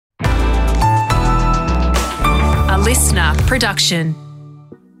listener production.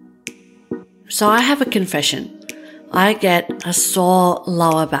 So I have a confession. I get a sore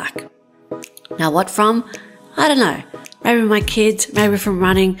lower back. Now what from? I don't know. Maybe my kids, maybe from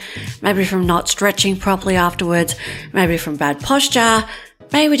running, maybe from not stretching properly afterwards, maybe from bad posture,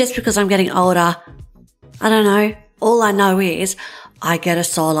 maybe just because I'm getting older. I don't know. All I know is I get a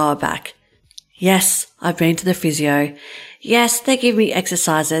sore lower back. Yes, I've been to the physio. Yes, they give me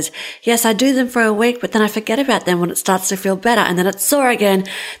exercises. Yes, I do them for a week, but then I forget about them when it starts to feel better and then it's sore again.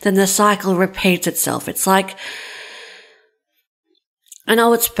 Then the cycle repeats itself. It's like, I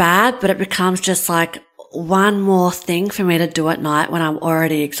know it's bad, but it becomes just like one more thing for me to do at night when I'm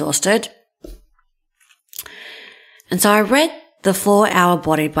already exhausted. And so I read The 4-Hour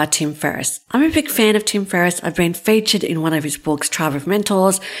Body by Tim Ferriss. I'm a big fan of Tim Ferriss. I've been featured in one of his books, Tribe of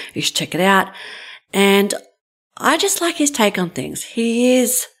Mentors. You should check it out. And I just like his take on things. He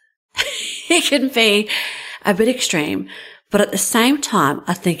can be a bit extreme, but at the same time,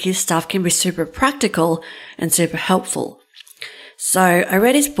 I think his stuff can be super practical and super helpful. So I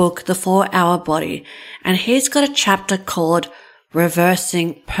read his book, The 4-Hour Body, and he's got a chapter called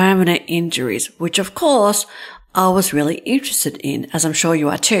Reversing Permanent Injuries, which of course I was really interested in, as I'm sure you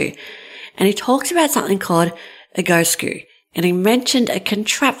are too. And he talks about something called Egoscue, and he mentioned a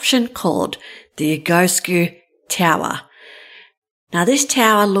contraption called the Egoscue Tower. Now this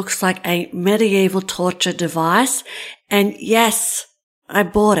tower looks like a medieval torture device, and yes, I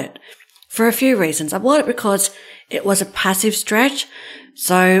bought it for a few reasons. I bought it because it was a passive stretch,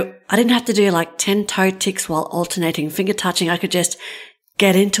 so I didn't have to do like 10 toe ticks while alternating finger touching. I could just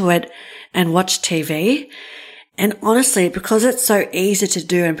get into it and watch TV. And honestly, because it's so easy to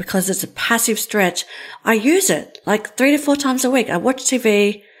do and because it's a passive stretch, I use it like 3 to 4 times a week. I watch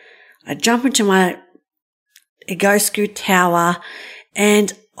TV, I jump into my Egoscue Tower,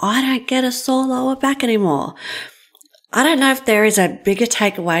 and I don't get a sore lower back anymore. I don't know if there is a bigger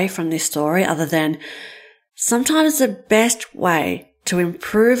takeaway from this story other than sometimes the best way to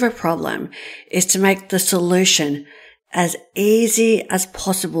improve a problem is to make the solution as easy as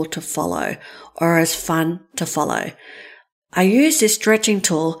possible to follow or as fun to follow. I use this stretching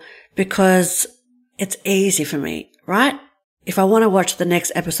tool because it's easy for me, right? If I want to watch the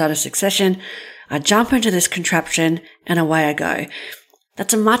next episode of Succession, I jump into this contraption and away I go.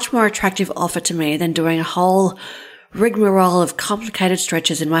 That's a much more attractive offer to me than doing a whole rigmarole of complicated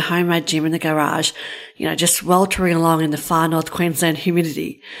stretches in my homemade gym in the garage, just sweltering along in the far north Queensland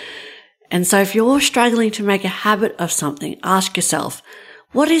humidity. And so if you're struggling to make a habit of something, ask yourself,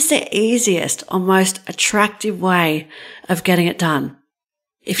 what is the easiest or most attractive way of getting it done?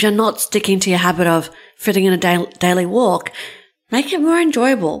 If you're not sticking to your habit of fitting in a daily walk, make it more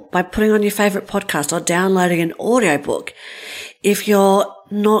enjoyable by putting on your favorite podcast or downloading an audiobook. If you're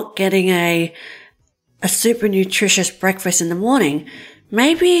not getting a super nutritious breakfast in the morning,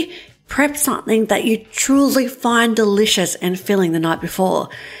 maybe prep something that you truly find delicious and filling the night before.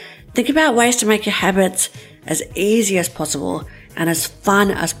 Think about ways to make your habits as easy as possible and as fun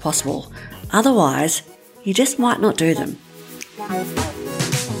as possible. Otherwise, you just might not do them.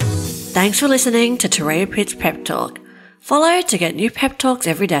 Thanks for listening to Turia Pitt's Pep Talk. Follow to get new pep talks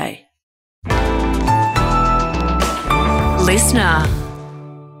every day. Listener.